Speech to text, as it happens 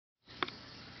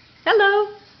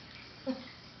Hello.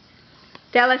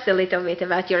 Tell us a little bit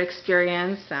about your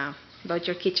experience, about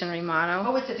your kitchen remodel.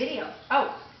 Oh, it's a video.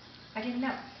 Oh, I didn't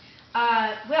know.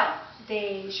 Well,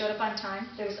 they showed up on time.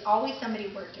 There's always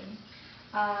somebody working.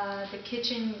 The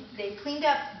kitchen, they cleaned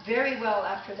up very well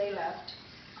after they left.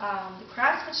 The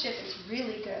craftsmanship is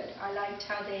really good. I liked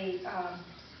how they,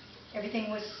 everything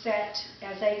was set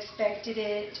as I expected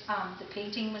it. The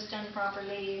painting was done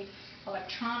properly.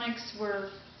 Electronics were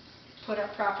put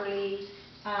up properly.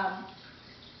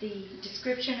 The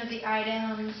description of the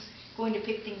items, going to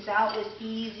pick things out was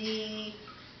easy.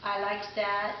 I liked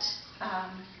that.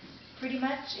 Pretty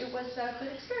much it was a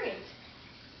good experience.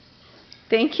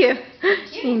 Thank you.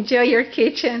 Thank you. Enjoy your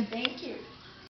kitchen. Thank you.